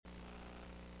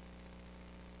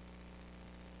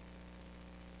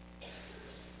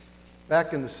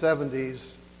back in the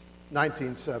 70s,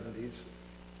 1970s,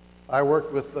 I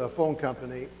worked with a phone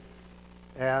company,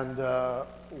 and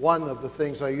one of the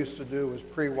things I used to do was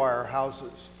pre-wire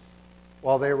houses.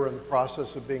 While they were in the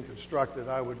process of being constructed,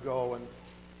 I would go and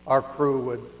our crew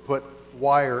would put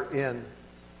wire in,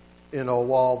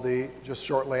 just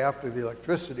shortly after the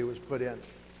electricity was put in.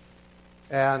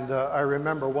 And I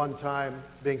remember one time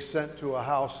being sent to a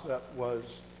house that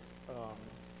was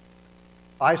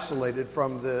isolated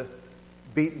from the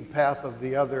beaten path of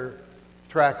the other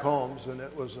tract homes, and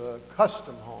it was a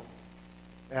custom home.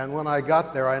 And when I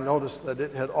got there, I noticed that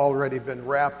it had already been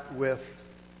wrapped with,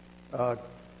 I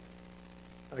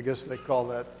guess they call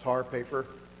that tar paper,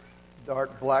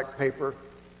 dark black paper.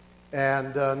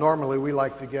 And normally we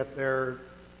like to get there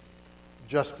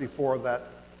just before that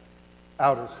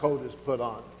outer coat is put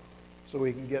on, so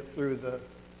we can get through the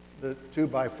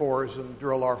 2x4s and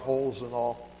drill our holes and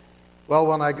all. Well,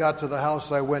 when I got to the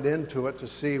house, I went into it to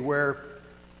see where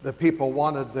the people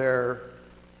wanted their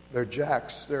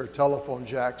jacks, their telephone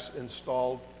jacks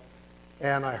installed,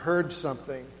 and I heard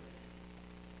something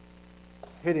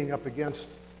hitting up against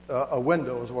a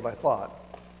window is what I thought,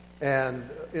 and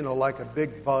like a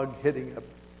big bug hitting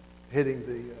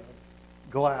the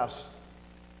glass.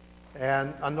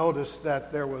 And I noticed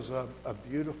that there was a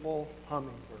beautiful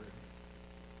hummingbird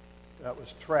that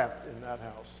was trapped in that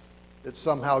house. It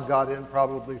somehow got in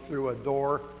probably through a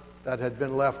door that had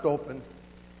been left open.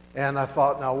 And I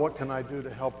thought, now what can I do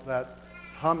to help that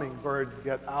hummingbird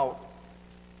get out?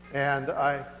 And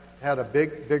I had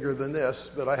bigger than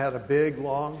this, but I had a big,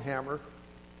 long hammer.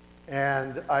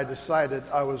 And I decided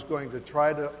I was going to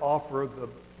try to offer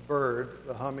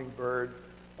the hummingbird,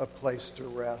 a place to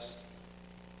rest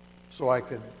so I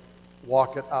could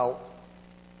walk it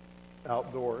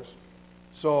outdoors.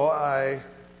 So I,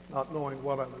 not knowing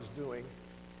what I was doing,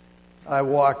 I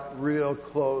walked real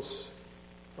close,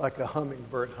 like a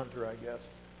hummingbird hunter, I guess.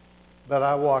 But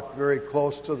I walked very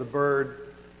close to the bird,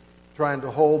 trying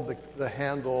to hold the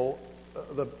handle,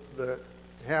 the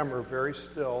hammer very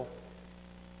still.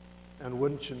 And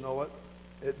wouldn't you know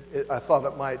it, I thought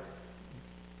it might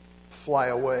fly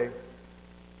away.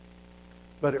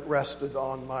 But it rested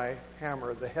on my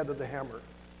hammer, the head of the hammer.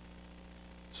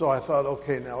 So I thought,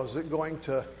 okay, now is it going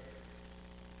to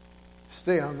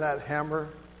stay on that hammer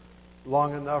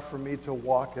long enough for me to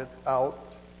walk it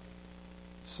outside?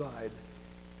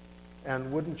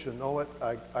 And wouldn't you know it,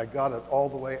 I got it all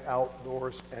the way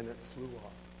outdoors and it flew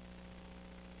off.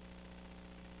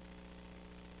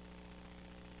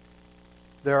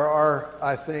 There are,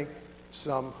 I think,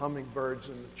 some hummingbirds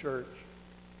in the church.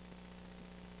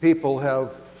 People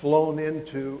have flown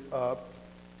into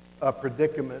a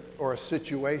predicament or a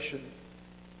situation,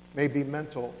 maybe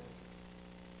mental,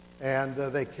 and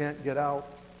they can't get out.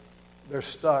 They're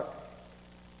stuck.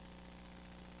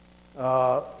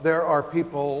 There are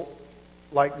people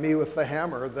like me with the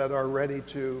hammer that are ready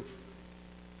to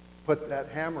put that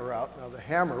hammer out. Now, the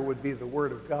hammer would be the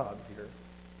Word of God here.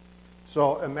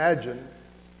 So imagine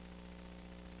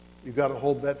you've got to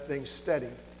hold that thing steady,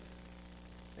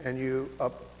 and you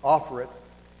offer it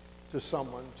to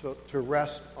someone to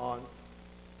rest on,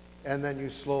 and then you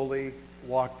slowly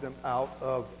walk them out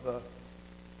of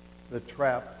the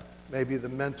trap, maybe the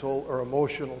mental or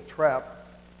emotional trap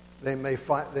they may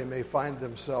find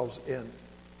themselves in.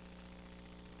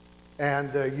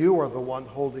 And you are the one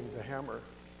holding the hammer.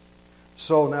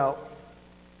 So now,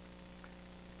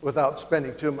 without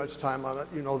spending too much time on it,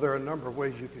 there are a number of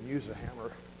ways you can use a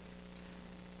hammer.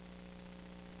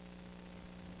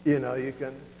 You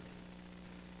can...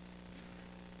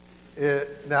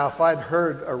 Now, if I'd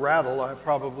heard a rattle, I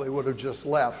probably would have just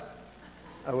left.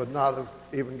 I would not have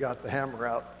even got the hammer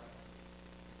out.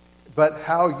 But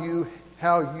how you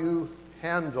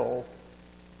handle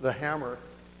the hammer,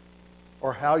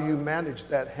 or how you manage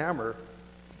that hammer,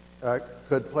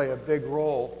 could play a big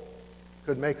role,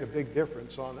 could make a big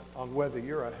difference on whether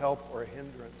you're a help or a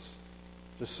hindrance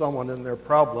to someone in their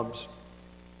problems.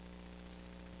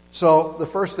 So the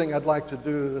first thing I'd like to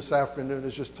do this afternoon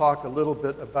is just talk a little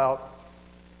bit about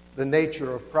the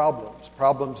nature of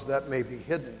problems that may be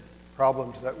hidden,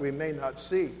 problems that we may not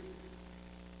see.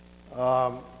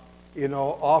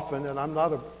 Often, and I'm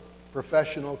not a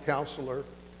professional counselor,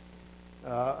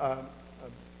 I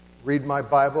read my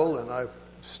Bible and I've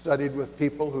studied with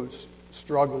people who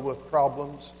struggle with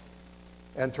problems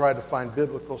and try to find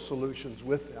biblical solutions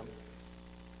with them.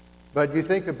 But you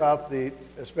think about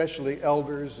especially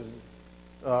elders and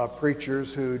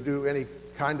preachers who do any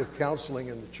kind of counseling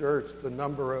in the church, the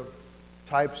number of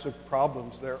types of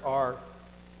problems there are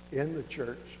in the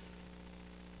church.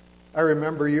 I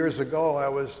remember years ago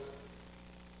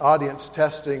audience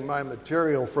testing my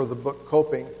material for the book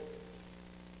Coping,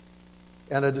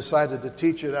 and I decided to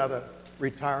teach it at a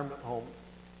retirement home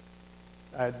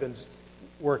I had been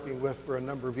working with for a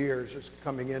number of years, just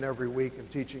coming in every week and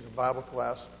teaching a Bible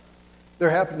class. There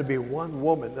happened to be one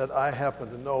woman that I happen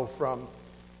to know from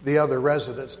the other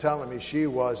residents telling me she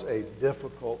was a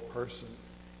difficult person,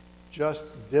 just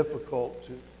difficult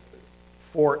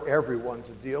for everyone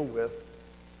to deal with.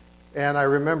 And I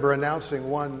remember announcing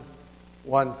one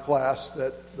class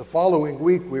that the following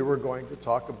week we were going to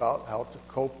talk about how to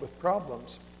cope with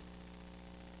problems.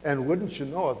 And wouldn't you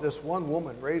know it, this one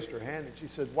woman raised her hand and she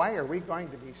said, "Why are we going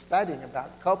to be studying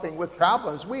about coping with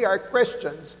problems? We are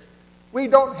Christians. We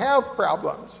don't have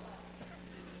problems."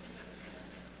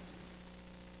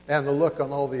 And the look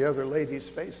on all the other ladies'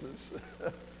 faces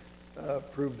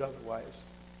proved otherwise.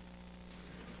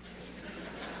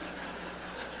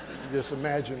 You just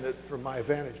imagine it from my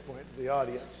vantage point in the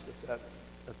audience at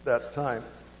that time.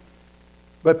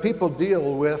 But people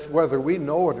deal with, whether we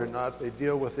know it or not, they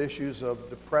deal with issues of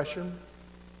depression.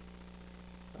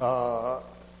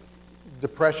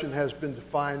 Depression has been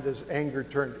defined as anger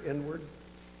turned inward.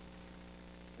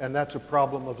 And that's a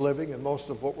problem of living, and most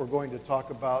of what we're going to talk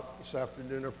about this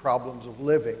afternoon are problems of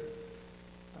living.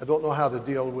 I don't know how to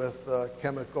deal with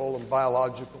chemical and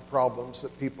biological problems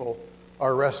that people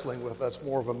are wrestling with. That's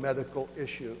more of a medical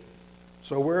issue.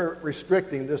 So we're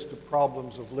restricting this to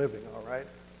problems of living, all right?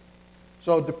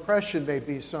 So depression may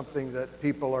be something that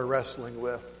people are wrestling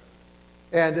with.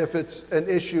 And if it's an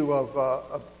issue of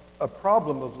a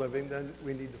problem of living, then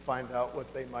we need to find out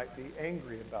what they might be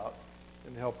angry about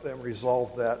and help them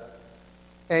resolve that.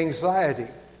 Anxiety.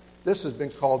 This has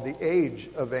been called the age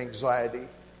of anxiety.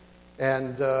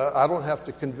 And I don't have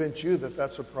to convince you that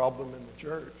that's a problem in the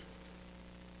church.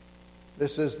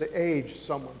 This is the age,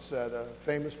 someone said, a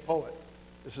famous poet.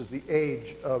 This is the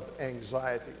age of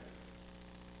anxiety.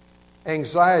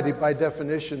 Anxiety, by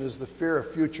definition, is the fear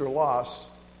of future loss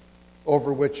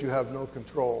over which you have no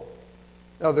control.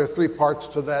 Now, there are three parts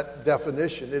to that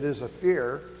definition. It is a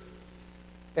fear,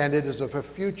 and it is of a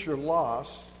future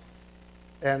loss,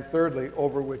 and thirdly,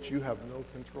 over which you have no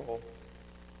control.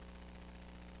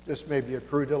 This may be a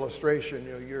crude illustration.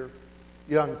 Your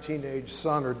young teenage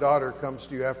son or daughter comes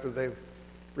to you after they've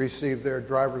received their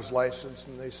driver's license,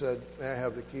 and they said, "May I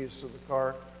have the keys to the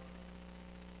car?"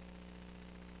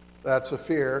 That's a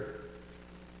fear.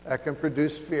 That can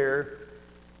produce fear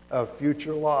of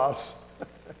future loss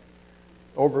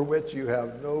over which you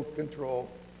have no control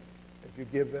if you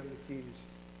give them the keys.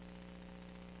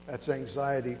 That's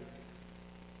anxiety.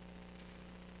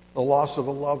 The loss of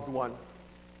a loved one.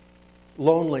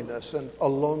 Loneliness and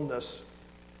aloneness.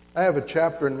 I have a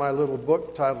chapter in my little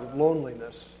book titled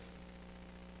Loneliness.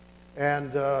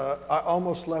 And I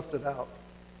almost left it out.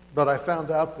 But I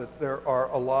found out that there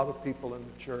are a lot of people in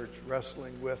the church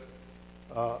wrestling with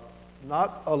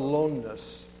not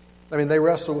aloneness. I mean, they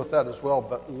wrestle with that as well,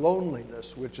 but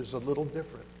loneliness, which is a little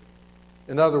different.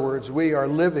 In other words, we are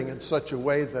living in such a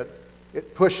way that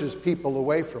it pushes people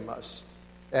away from us,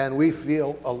 and we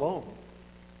feel alone.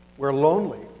 We're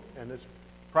lonely, and it's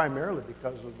primarily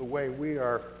because of the way we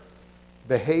are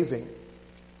behaving.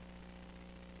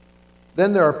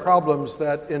 Then there are problems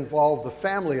that involve the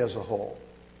family as a whole.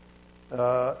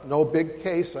 No big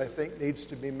case, I think, needs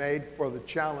to be made for the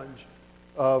challenge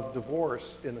of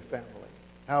divorce in a family,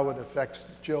 how it affects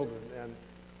the children and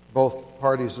both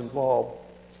parties involved.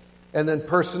 And then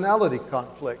personality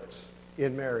conflicts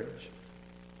in marriage,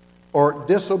 or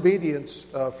disobedience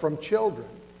from children.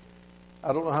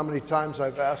 I don't know how many times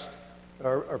I've asked,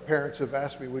 or parents have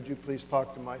asked me, "Would you please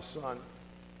talk to my son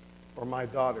or my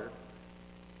daughter?"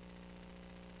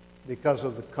 Because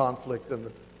of the conflict and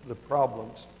the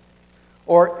problems.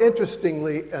 Or,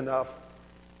 interestingly enough,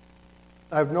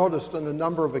 I've noticed on a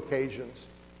number of occasions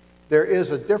there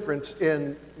is a difference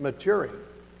in maturing.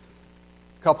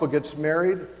 Couple gets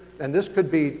married, and this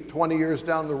could be 20 years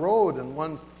down the road, and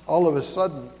one all of a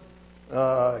sudden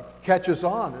catches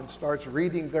on and starts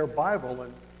reading their Bible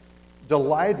and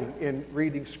delighting in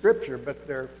reading Scripture, but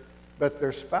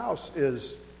their spouse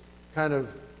is kind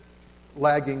of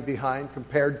lagging behind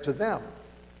compared to them.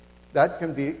 That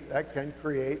can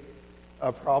create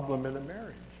a problem in a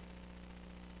marriage.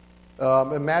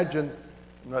 Imagine,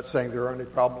 I'm not saying there are any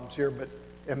problems here, but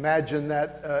imagine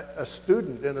that a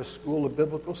student in a school of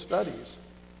biblical studies,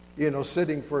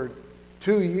 sitting for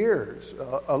 2 years,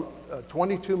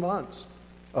 22 months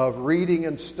of reading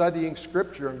and studying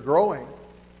Scripture and growing,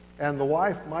 and the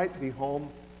wife might be home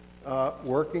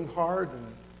working hard and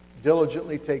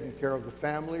diligently taking care of the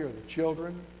family or the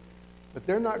children, but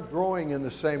they're not growing in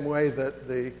the same way that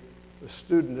the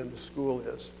student in the school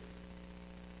is.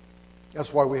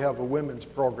 That's why we have a women's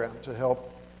program to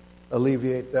help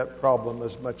alleviate that problem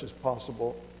as much as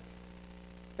possible.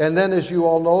 And then, as you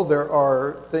all know, there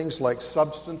are things like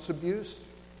substance abuse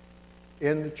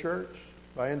in the church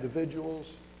by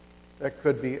individuals. That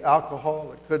could be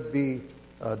alcohol, it could be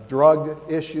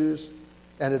drug issues,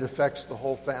 and it affects the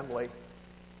whole family.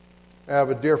 I have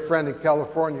a dear friend in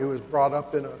California who was brought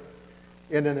up in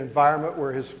an environment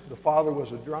where the father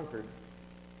was a drunkard.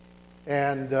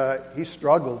 And he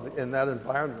struggled in that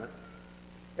environment.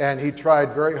 And he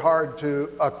tried very hard to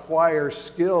acquire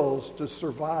skills to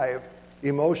survive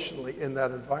emotionally in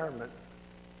that environment.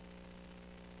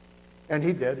 And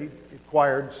he did. He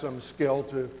acquired some skill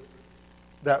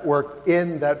that worked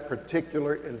in that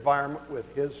particular environment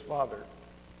with his father.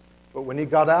 But when he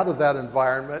got out of that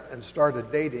environment and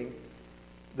started dating,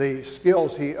 the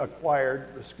skills he acquired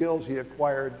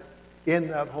in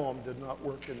that home did not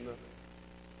work in the,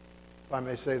 if I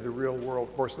may say, the real world.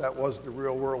 Of course, that was the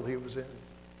real world he was in.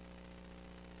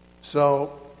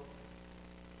 So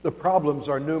the problems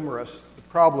are numerous. The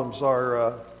problems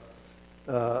are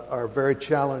very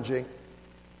challenging.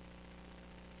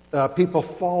 People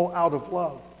fall out of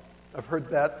love. I've heard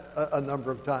that a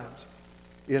number of times.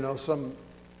 You know, some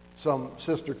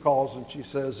sister calls and she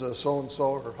says,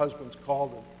 so-and-so, her husband's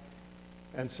called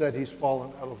and said he's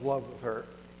fallen out of love with her.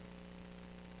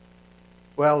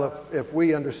 Well, if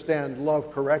we understand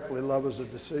love correctly, love is a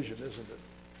decision, isn't it?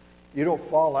 You don't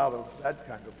fall out of that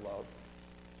kind of love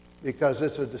because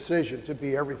it's a decision to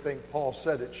be everything Paul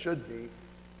said it should be,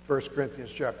 1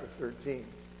 Corinthians chapter 13.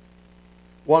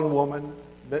 One woman,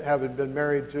 having been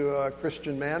married to a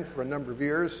Christian man for a number of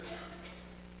years,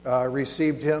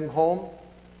 received him home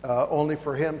only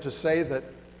for him to say that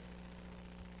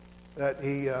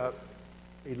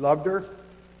he loved her,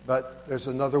 but there's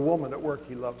another woman at work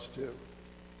he loves too.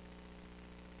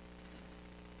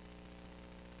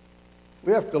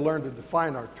 We have to learn to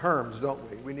define our terms, don't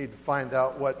we? We need to find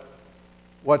out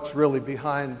what's really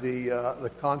behind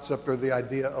the concept or the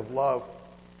idea of love.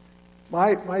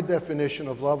 My definition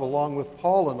of love, along with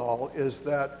Paul and all, is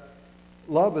that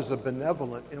love is a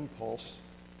benevolent impulse.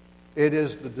 It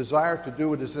is the desire to do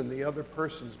what is in the other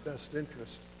person's best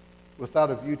interest without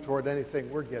a view toward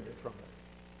anything we're getting from it.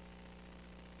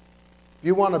 If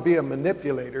you want to be a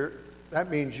manipulator, that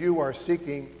means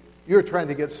you're trying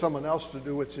to get someone else to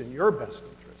do what's in your best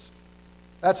interest.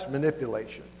 That's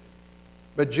manipulation.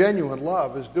 But genuine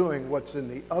love is doing what's in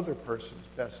the other person's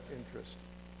best interest.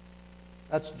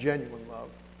 That's genuine love.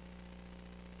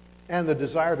 And the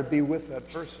desire to be with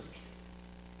that person.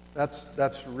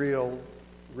 That's real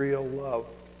love.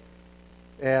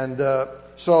 And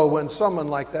so when someone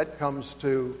like that comes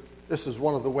to, this is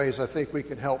one of the ways I think we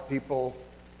can help people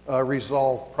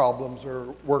resolve problems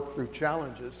or work through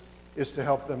challenges, is to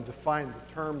help them define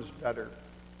the terms better.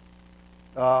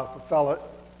 The fellow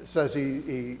says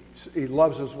he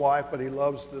loves his wife, but he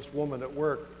loves this woman at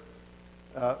work.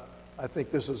 I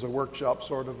think this is a workshop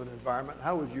sort of an environment.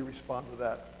 How would you respond to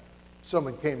that?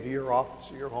 Someone came to your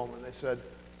office or your home and they said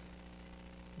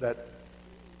that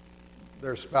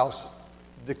their spouse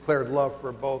declared love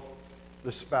for both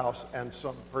the spouse and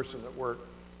some person at work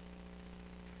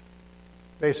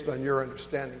based on your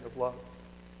understanding of love.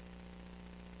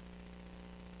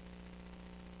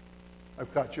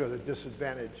 I've caught you at a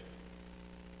disadvantage.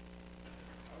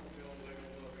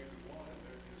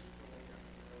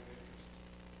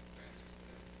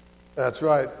 That's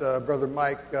right. Brother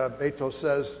Mike Beto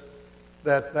says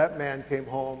that man came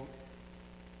home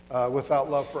without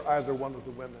love for either one of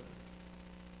the women.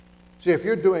 See, if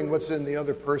you're doing what's in the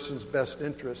other person's best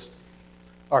interest,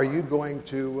 are you going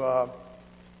to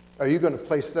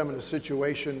place them in a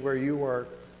situation where your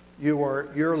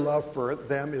love for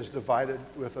them is divided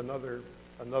with another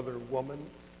woman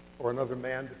or another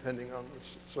man, depending on the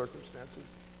circumstances?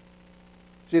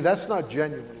 See, that's not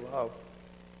genuine love.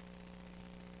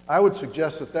 I would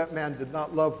suggest that man did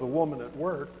not love the woman at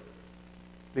work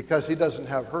because he doesn't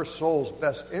have her soul's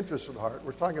best interest at heart.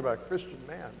 We're talking about a Christian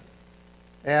man.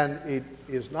 And he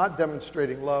is not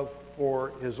demonstrating love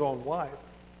for his own wife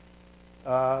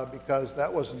because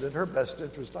that wasn't in her best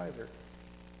interest either.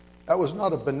 That was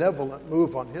not a benevolent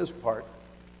move on his part.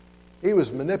 He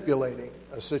was manipulating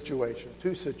a situation,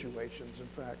 two situations, in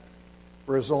fact,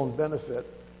 for his own benefit.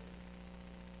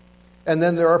 And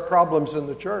then there are problems in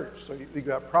the church. So you've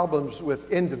got problems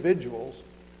with individuals.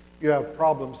 You have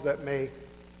problems that may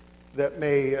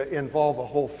involve a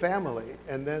whole family.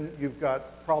 And then you've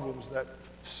got problems that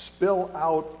spill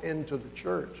out into the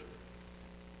church.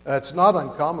 It's not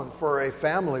uncommon for a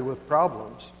family with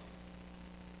problems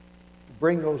to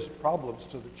bring those problems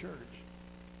to the church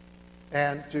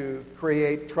and to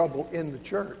create trouble in the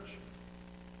church.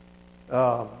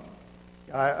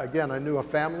 I knew a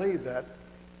family that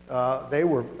they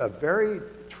were a very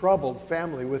troubled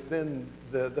family within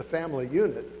the family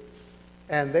unit.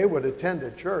 And they would attend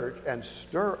a church and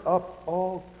stir up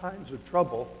all kinds of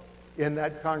trouble in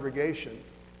that congregation.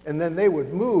 And then they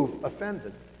would move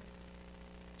offended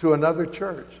to another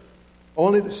church,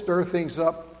 only to stir things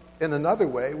up in another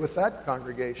way with that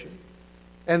congregation.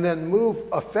 And then move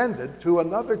offended to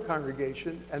another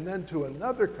congregation and then to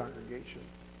another congregation.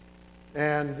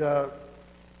 And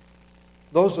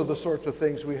those are the sorts of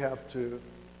things we have to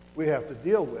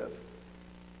deal with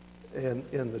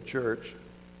in the church.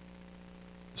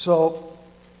 So,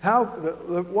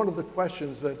 one of the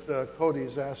questions that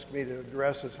Cody's asked me to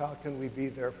address is how can we be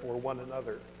there for one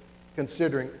another,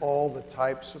 considering all the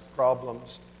types of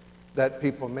problems that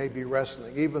people may be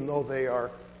wrestling, even though they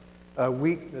are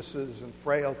weaknesses and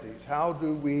frailties. How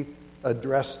do we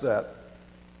address that?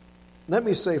 Let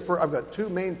me say, I've got two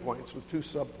main points with two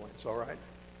subpoints, all right?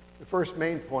 The first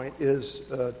main point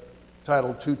is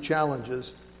titled Two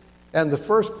Challenges. And the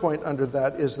first point under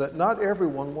that is that not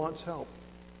everyone wants help.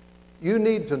 You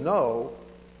need to know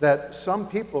that some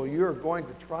people you're going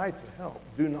to try to help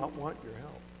do not want your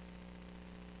help.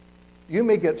 You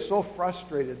may get so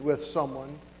frustrated with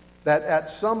someone that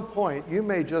at some point you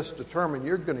may just determine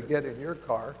you're going to get in your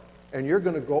car and you're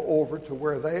going to go over to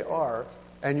where they are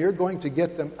and you're going to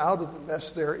get them out of the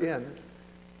mess they're in.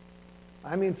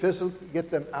 I mean physically get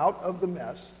them out of the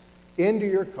mess, into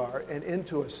your car, and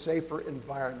into a safer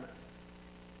environment.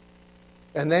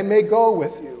 And they may go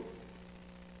with you.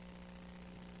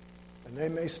 And they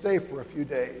may stay for a few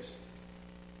days.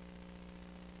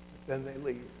 But then they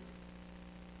leave.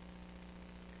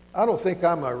 I don't think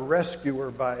I'm a rescuer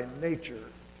by nature.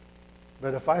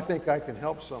 But if I think I can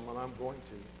help someone, I'm going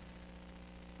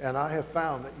to. And I have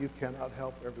found that you cannot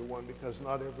help everyone because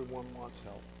not everyone wants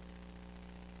help.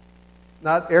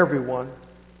 Not everyone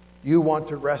you want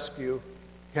to rescue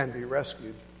can be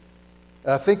rescued.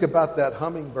 Think about that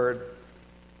hummingbird.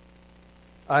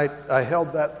 I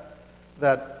held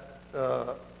that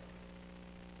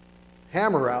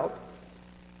hammer out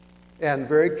and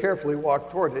very carefully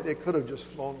walked toward it. It could have just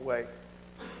flown away.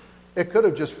 It could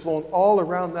have just flown all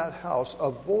around that house,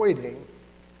 avoiding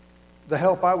the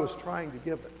help I was trying to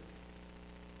give it.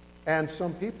 And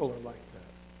some people are like that.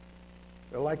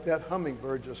 They're like that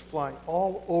hummingbird just flying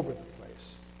all over the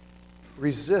place,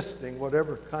 resisting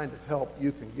whatever kind of help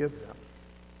you can give them.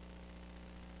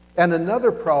 And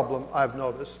another problem I've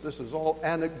noticed, this is all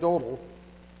anecdotal,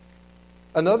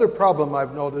 another problem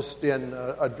I've noticed in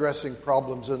addressing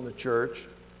problems in the church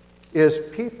is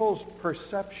people's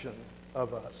perception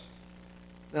of us.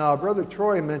 Now, Brother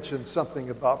Troy mentioned something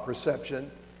about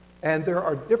perception, and there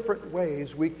are different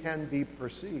ways we can be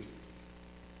perceived.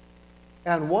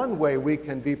 And one way we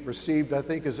can be perceived, I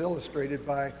think, is illustrated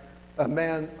by a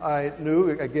man I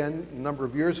knew, again, a number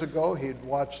of years ago. He'd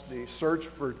watched the Search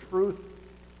for Truth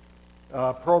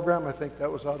program. I think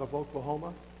that was out of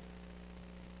Oklahoma.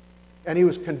 And he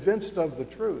was convinced of the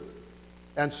truth.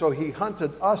 And so he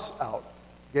hunted us out,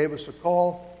 gave us a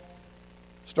call,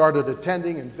 started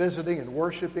attending and visiting and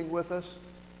worshiping with us.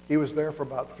 He was there for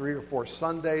about 3 or 4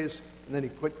 Sundays, and then he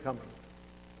quit coming.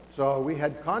 So we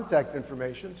had contact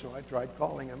information, so I tried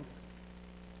calling him,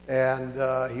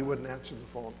 and he wouldn't answer the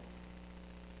phone.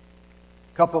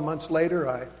 A couple months later,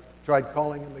 I tried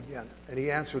calling him again, and he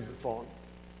answered the phone.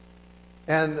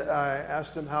 And I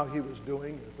asked him how he was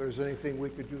doing, if there's anything we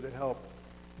could do to help.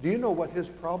 Do you know what his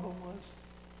problem was?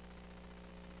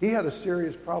 He had a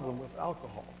serious problem with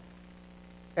alcohol.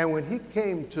 And when he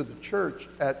came to the church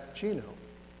at Chino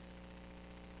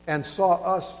and saw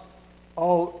us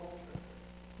all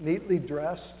neatly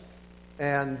dressed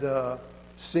and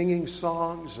singing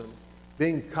songs and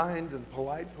being kind and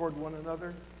polite toward one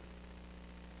another,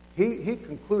 he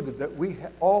concluded that we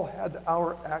all had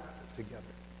our act together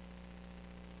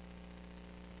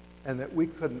and that we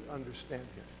couldn't understand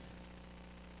him.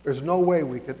 There's no way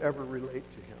we could ever relate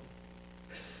to him.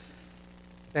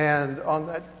 And on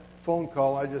that phone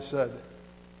call, I just said,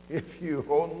 if you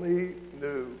only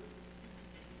knew.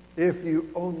 If you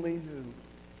only knew.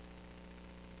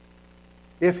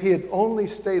 If he had only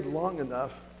stayed long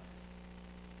enough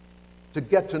to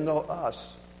get to know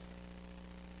us,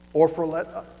 or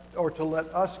to let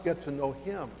us get to know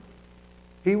him,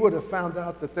 he would have found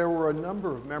out that there were a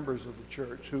number of members of the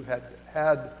church who had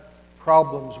had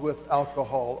problems with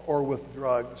alcohol or with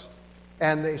drugs,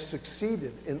 and they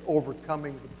succeeded in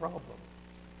overcoming the problem.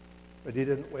 But he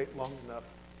didn't wait long enough.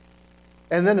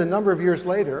 And then a number of years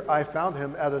later, I found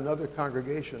him at another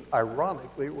congregation,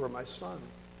 ironically, where my son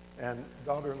and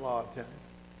daughter-in-law attend.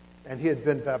 And he had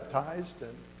been baptized,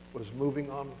 and was moving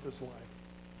on with his life.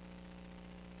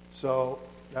 So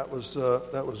that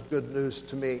was good news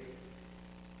to me.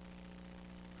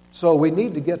 So we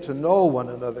need to get to know one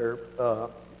another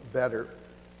better.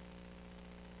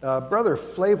 Brother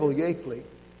Flavel Yakeley.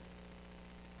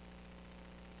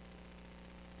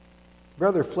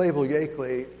 Brother Flavel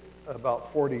Yakeley,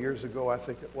 about 40 years ago, I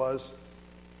think it was,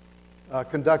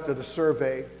 conducted a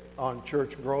survey on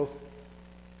church growth.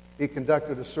 He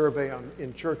conducted a survey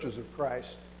in churches of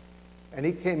Christ, and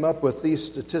he came up with these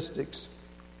statistics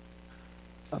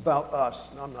about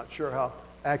us. And I'm not sure how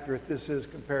accurate this is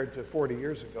compared to 40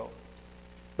 years ago.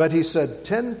 But he said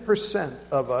 10%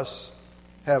 of us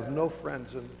have no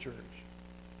friends in the church.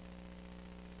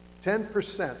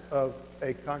 10% of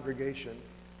a congregation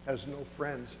has no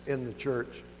friends in the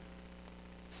church.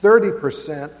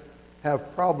 30%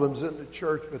 have problems in the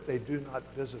church, but they do not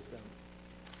visit them.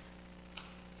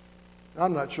 Now,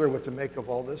 I'm not sure what to make of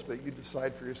all this, but you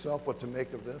decide for yourself what to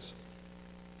make of this.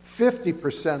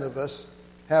 50% of us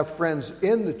have friends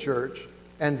in the church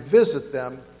and visit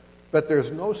them, but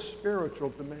there's no spiritual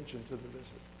dimension to the visit.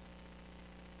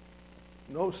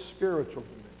 No spiritual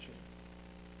dimension.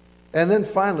 And then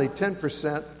finally,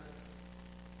 10%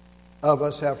 of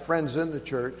us have friends in the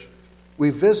church.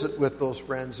 We visit with those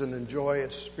friends and enjoy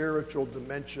a spiritual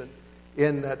dimension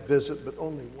in that visit, but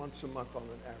only once a month on an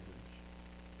average.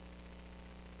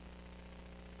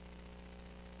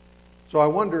 So I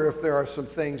wonder if there are some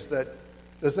things that,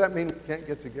 does that mean we can't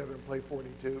get together and play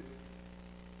 42?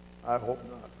 I hope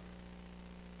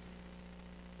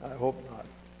not. I hope not.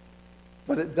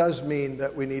 But it does mean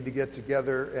that we need to get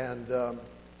together and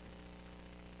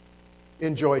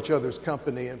enjoy each other's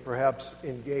company and perhaps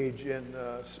engage in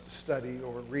study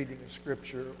or reading of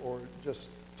Scripture or just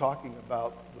talking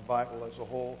about the Bible as a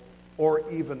whole or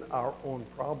even our own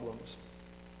problems.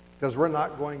 Because we're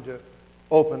not going to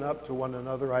open up to one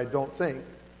another, I don't think,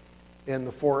 in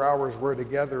the 4 hours we're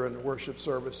together in the worship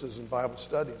services and Bible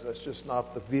studies. That's just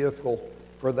not the vehicle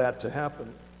for that to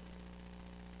happen.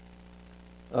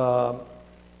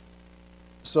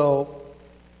 So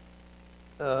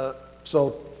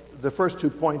the first 2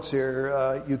 points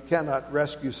here, you cannot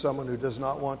rescue someone who does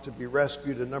not want to be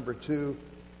rescued. And number 2,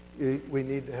 we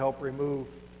need to help remove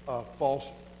false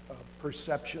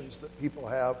perceptions that people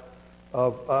have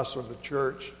of us or the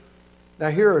church. Now,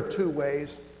 here are 2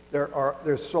 ways.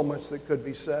 There's so much that could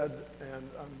be said, and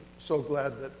I'm so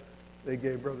glad that they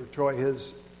gave Brother Troy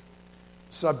his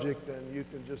subject, and you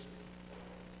can just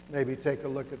maybe take a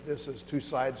look at this as 2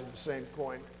 sides of the same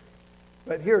coin.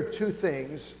 But here are 2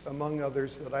 things, among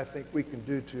others, that I think we can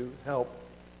do to help.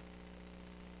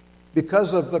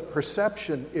 Because of the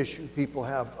perception issue people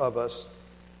have of us,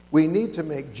 we need to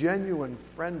make genuine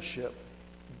friendship,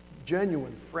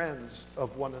 genuine friends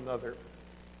of one another.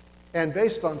 And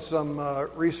based on some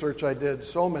research I did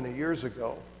so many years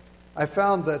ago, I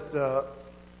found that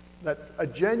a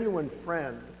genuine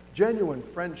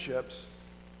friendships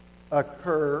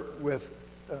occur with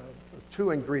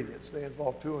 2 ingredients. They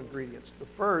involve 2 ingredients. The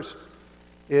first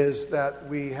is that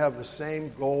we have the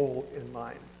same goal in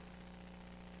mind.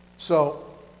 So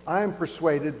I am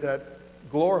persuaded that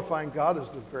glorifying God is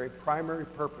the very primary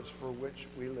purpose for which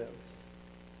we live.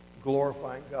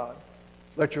 Glorifying God.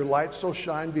 Let your light so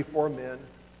shine before men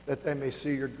that they may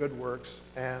see your good works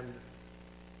and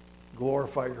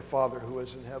glorify your Father who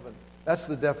is in heaven. That's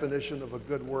the definition of a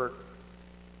good work.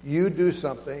 You do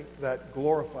something that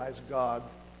glorifies God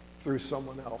through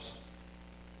someone else.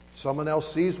 Someone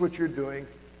else sees what you're doing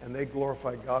and they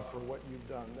glorify God for what you've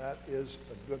done. That is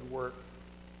a good work.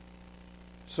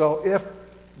 So if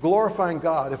glorifying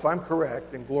God, if I'm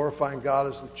correct, and glorifying God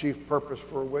is the chief purpose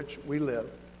for which we live,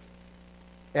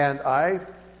 and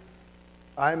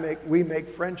we make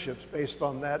friendships based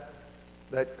on that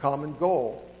common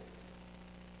goal.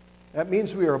 That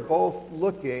means we are both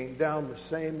looking down the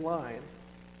same line.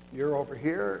 You're over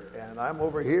here, and I'm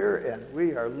over here, and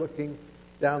we are looking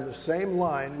down the same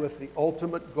line with the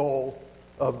ultimate goal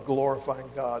of glorifying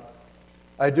God.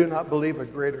 I do not believe a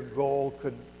greater goal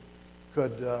could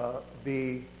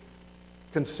be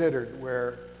considered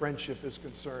where friendship is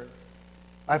concerned.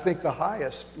 I think the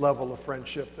highest level of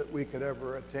friendship that we could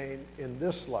ever attain in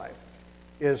this life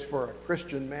is for a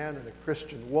Christian man and a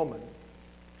Christian woman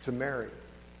to marry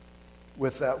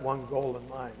with that one goal in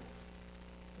mind.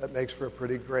 That makes for a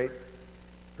pretty great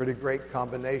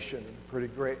combination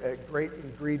and great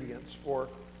ingredients for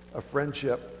a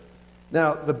friendship.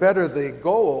 Now, the better the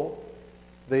goal,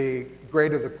 the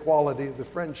greater the quality of the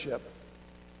friendship.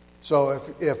 So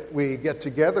if we get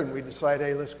together and we decide,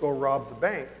 hey, let's go rob the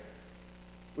bank,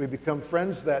 we become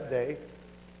friends that day,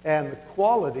 And the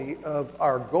quality of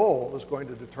our goal is going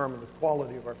to determine the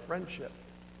quality of our friendship.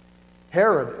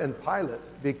 Herod and Pilate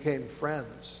became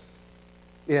friends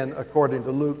according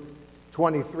to Luke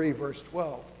 23, verse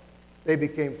 12. They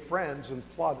became friends and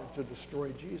plotted to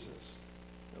destroy Jesus.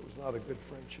 That was not a good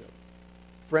friendship.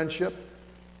 Friendship,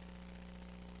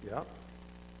 yeah,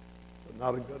 but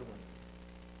not a good one.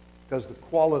 Because the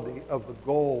quality of the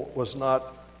goal was not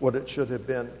what it should have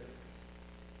been.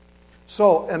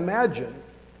 So imagine,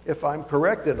 if I'm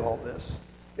correct in all this,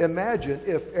 imagine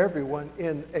if everyone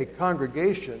in a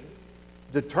congregation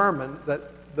determined that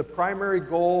the primary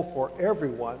goal for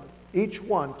everyone, each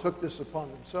one took this upon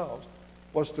themselves,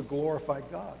 was to glorify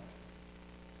God.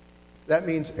 That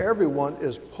means everyone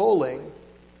is pulling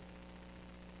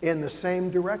in the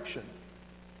same direction.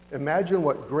 Imagine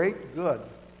what great good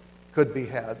could be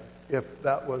had if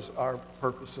that was our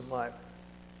purpose in life.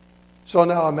 So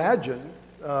now imagine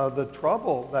the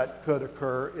trouble that could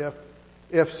occur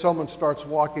if someone starts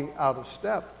walking out of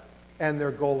step and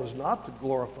their goal is not to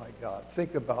glorify God.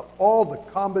 Think about all the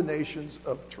combinations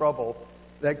of trouble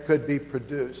that could be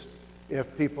produced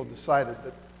if people decided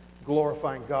that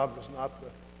glorifying God was not the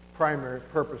primary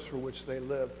purpose for which they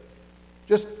lived.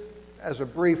 Just as a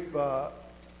brief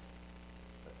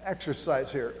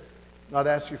exercise here, not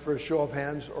asking for a show of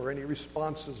hands or any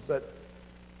responses, but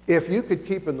if you could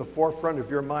keep in the forefront of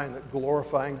your mind that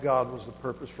glorifying God was the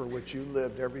purpose for which you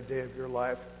lived every day of your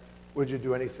life, would you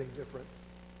do anything different?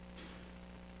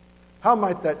 How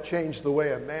might that change the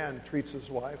way a man treats his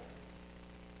wife?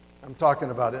 I'm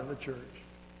talking about in the church.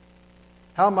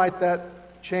 How might that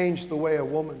change the way a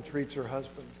woman treats her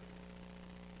husband?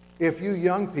 If you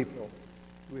young people,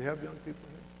 do we have young people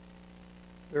here?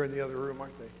 They're in the other room,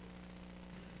 aren't they?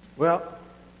 Well,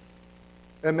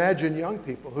 imagine young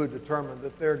people who determine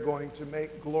that they're going to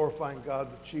make glorifying God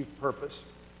the chief purpose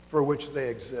for which they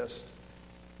exist.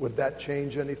 Would that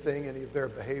change anything, any of their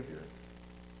behavior?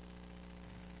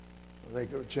 I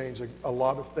think it would change a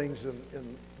lot of things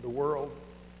in the world.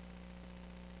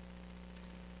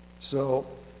 So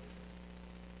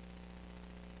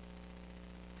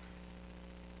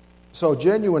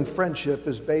genuine friendship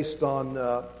is based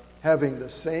on having the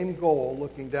same goal,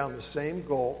 looking down the same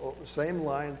goal, the same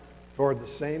line toward the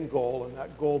same goal, and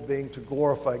that goal being to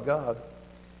glorify God.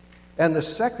 And the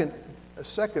second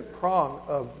prong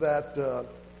of that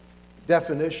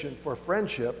definition for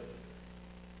friendship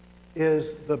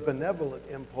is the benevolent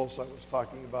impulse I was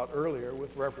talking about earlier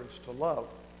with reference to love.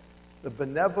 The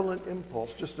benevolent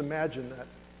impulse, just imagine that.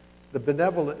 The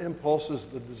benevolent impulse is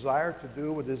the desire to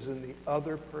do what is in the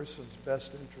other person's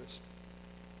best interest,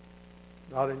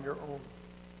 not in your own.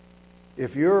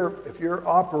 If you're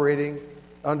operating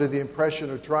under the impression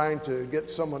of trying to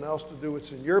get someone else to do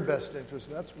what's in your best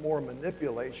interest, that's more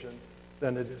manipulation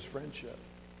than it is friendship.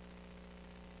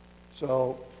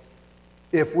 So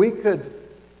if we could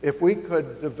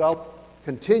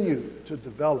continue to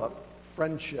develop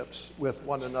friendships with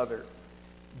one another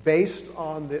based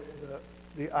on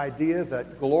the idea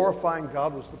that glorifying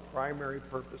God was the primary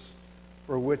purpose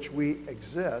for which we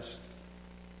exist,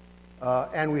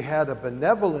 and we had a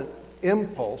benevolent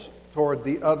impulse toward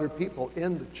the other people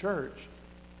in the church,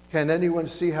 can anyone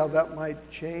see how that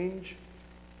might change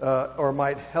or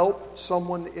might help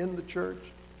someone in the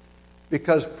church?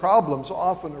 Because problems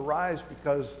often arise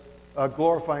because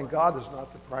glorifying God is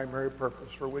not the primary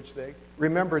purpose for which they...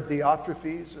 Remember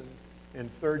Diotrephes in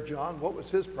 3 John? What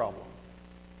was his problem?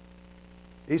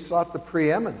 He sought the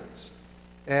preeminence.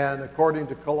 And according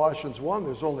to Colossians 1,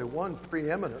 there's only one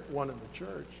preeminent one in the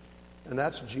church, and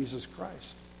that's Jesus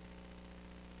Christ.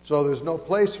 So there's no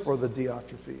place for the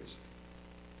Diotrephes.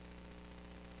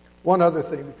 One other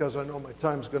thing, because I know my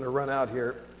time's going to run out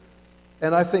here,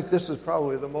 and I think this is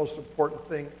probably the most important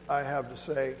thing I have to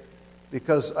say,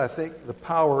 because I think the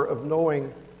power of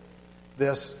knowing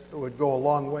this would go a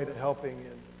long way to helping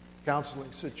in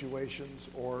counseling situations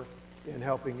or in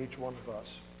helping each one of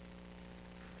us.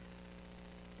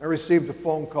 I received a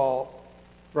phone call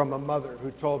from a mother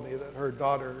who told me that her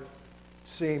daughter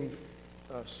seemed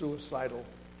suicidal.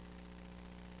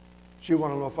 She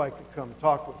wanted to know if I could come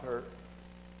talk with her.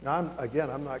 Now,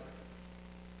 I'm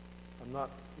not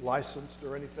licensed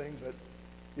or anything, but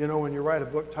you know, when you write a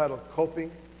book titled Coping,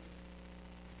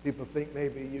 people think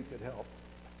maybe you could help.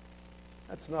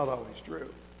 That's not always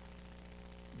true.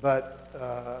 But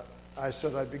I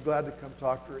said I'd be glad to come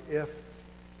talk to her if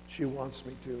she wants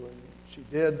me to, and she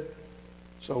did.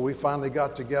 So we finally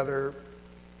got together,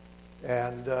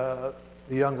 and the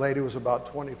young lady was about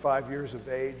 25 years of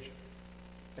age,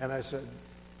 and I said,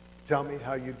 tell me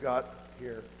how you got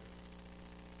here.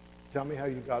 Tell me how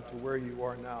you got to where you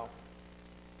are now.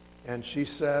 And she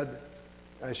said,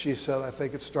 As she said, I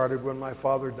think it started when my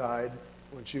father died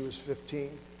when she was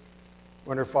 15.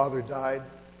 When her father died,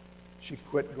 she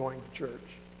quit going to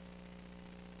church.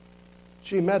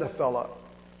 She met a fella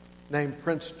named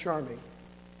Prince Charming,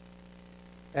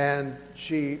 and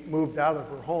she moved out of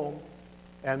her home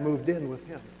and moved in with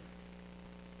him.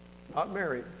 Not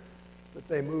married, but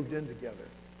they moved in together.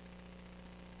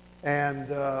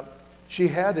 And she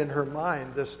had in her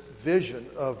mind this vision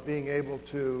of being able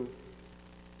to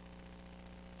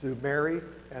marry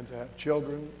and to have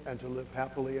children and to live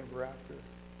happily ever after.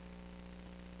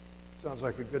 Sounds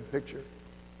like a good picture,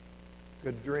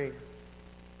 good dream.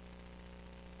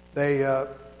 They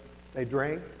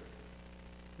drank.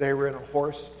 They were in a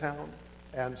horse town,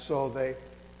 and so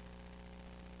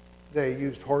they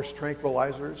used horse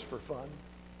tranquilizers for fun.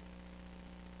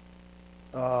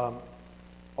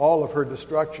 All of her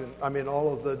destruction,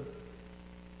 all of the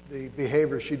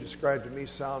behavior she described to me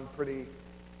sound pretty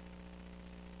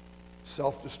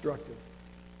self-destructive.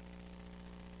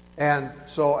 And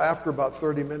so after about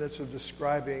 30 minutes of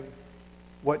describing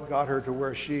what got her to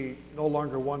where she no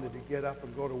longer wanted to get up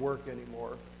and go to work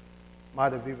anymore,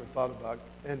 might have even thought about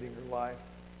ending her life,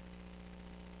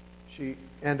 she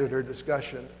ended her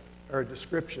description,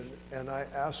 and I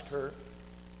asked her,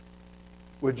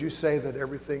 would you say that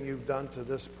everything you've done to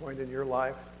this point in your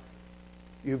life,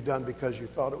 you've done because you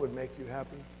thought it would make you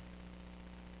happy?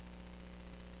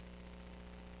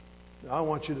 Now, I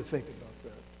want you to think about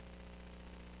that.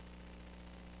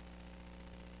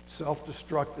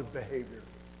 Self-destructive behavior.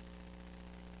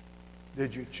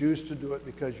 Did you choose to do it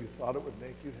because you thought it would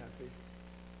make you happy?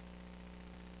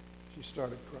 She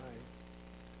started crying.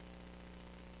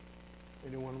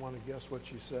 Anyone want to guess what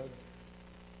she said?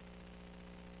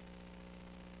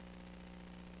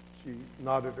 She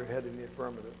nodded her head in the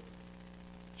affirmative.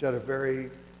 She had a very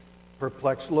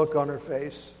perplexed look on her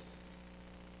face,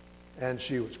 and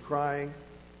she was crying.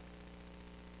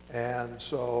 And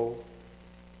so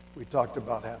we talked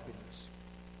about happiness.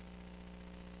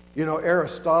 You know,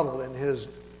 Aristotle, in his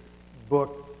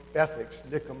book Ethics,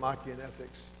 Nicomachean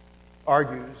Ethics,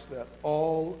 argues that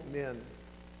all men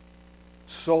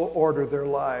so order their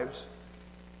lives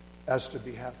as to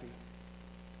be happy.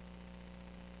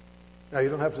 Now, you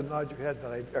don't have to nod your head,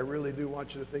 but I really do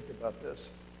want you to think about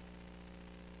this.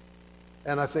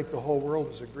 And I think the whole world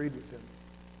has agreed with him.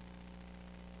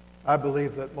 I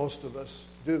believe that most of us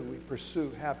do. We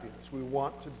pursue happiness. We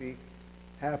want to be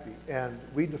happy. And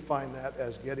we define that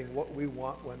as getting what we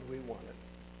want when we want it.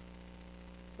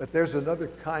 But there's another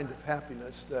kind of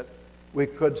happiness that we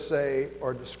could say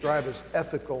or describe as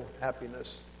ethical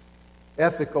happiness.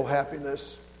 Ethical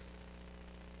happiness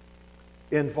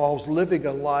involves living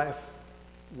a life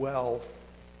well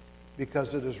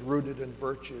because it is rooted in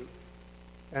virtue.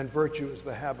 And virtue is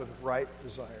the habit of right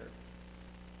desire.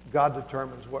 God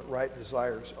determines what right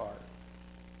desires are.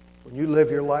 When you live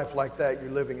your life like that,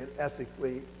 you're living an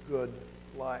ethically good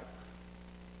life.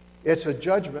 It's a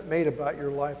judgment made about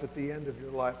your life at the end of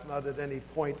your life, not at any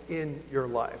point in your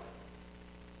life.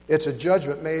 It's a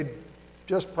judgment made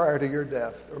just prior to your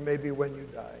death, or maybe when you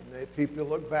die. And people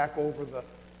look back over the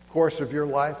course of your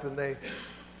life and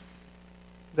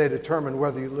they determine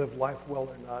whether you live life well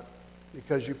or not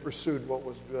because you pursued what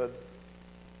was good.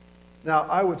 Now,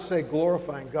 I would say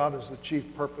glorifying God is the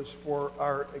chief purpose for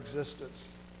our existence.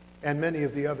 And many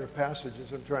of the other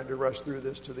passages, I'm trying to rush through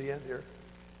this to the end here,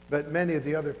 but many of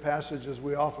the other passages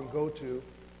we often go to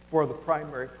for the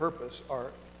primary purpose are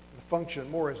the function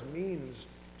more as means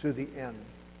to the end.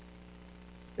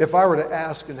 If I were to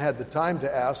ask and had the time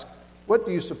to ask, what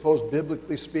do you suppose,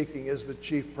 biblically speaking, is the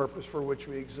chief purpose for which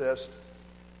we exist?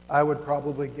 I would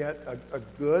probably get a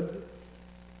good,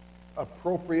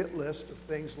 appropriate list of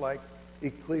things like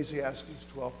Ecclesiastes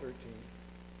 12:13.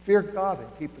 Fear God and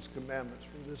keep His commandments,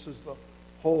 for this is the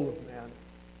whole of man.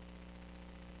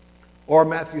 Or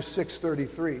Matthew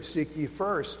 6:33, seek ye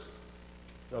first.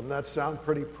 Doesn't that sound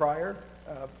pretty primary?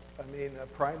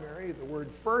 The word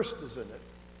first is in it.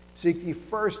 Seek ye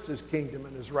first His kingdom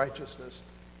and His righteousness.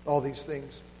 All these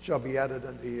things shall be added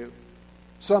unto you.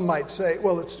 Some might say,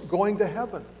 well, it's going to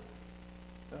heaven.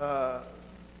 That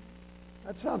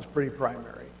sounds pretty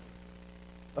primary.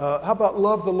 How about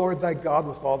love the Lord thy God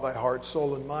with all thy heart,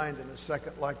 soul, and mind? And a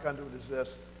second like unto it is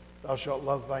this, thou shalt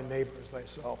love thy neighbor as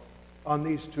thyself. On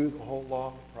these two the whole law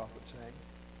and the prophets hang.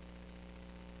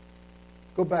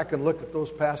 Go back and look at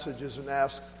those passages and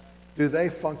ask, do they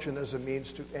function as a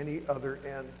means to any other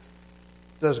end?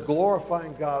 Does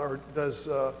glorifying God or does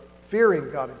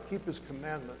fearing God and keeping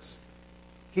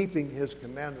His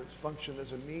commandments function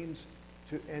as a means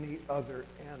to any other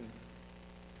end?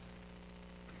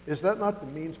 Is that not the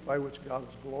means by which God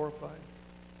is glorified?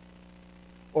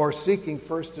 or seeking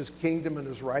first his kingdom and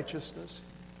his righteousness?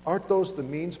 Aren't those the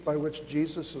means by which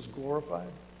Jesus is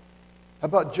glorified? How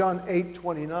about John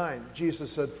 8:29?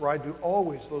 Jesus said, "For I do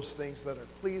always those things that are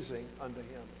pleasing unto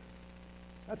him."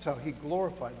 That's how he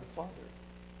glorified the Father.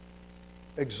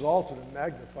 Exalted and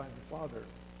magnified the Father.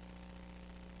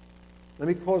 Let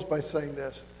me close by saying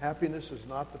this. Happiness is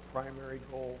not the primary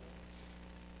goal.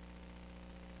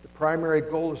 The primary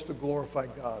goal is to glorify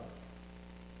God.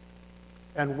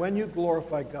 And when you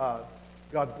glorify God,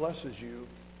 God blesses you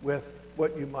with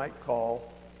what you might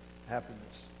call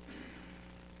happiness.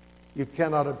 You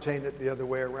cannot obtain it the other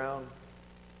way around.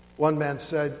 One man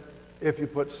said, if you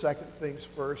put second things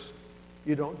first,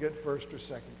 you don't get first or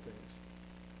second things.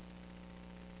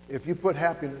 If you put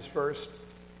happiness first,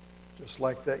 just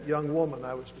like that young woman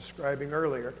I was describing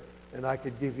earlier, and I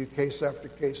could give you case after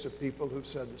case of people who've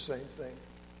said the same thing.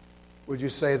 Would you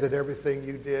say that everything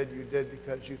you did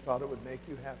because you thought it would make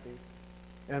you happy?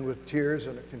 And with tears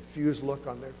and a confused look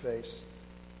on their face,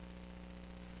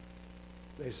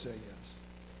 they say yes.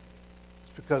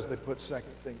 It's because they put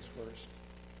second things first.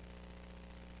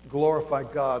 Glorify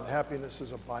God. Happiness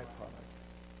is a byproduct.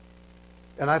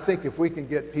 And I think if we can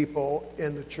get people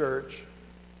in the church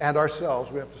and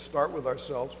ourselves, we have to start with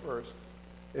ourselves first.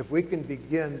 If we can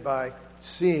begin by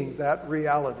seeing that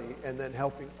reality and then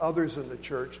helping others in the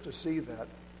church to see that,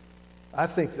 I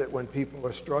think that when people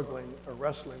are struggling or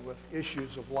wrestling with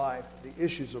issues of life,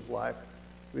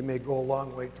 we may go a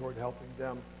long way toward helping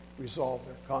them resolve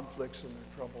their conflicts and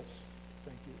their troubles.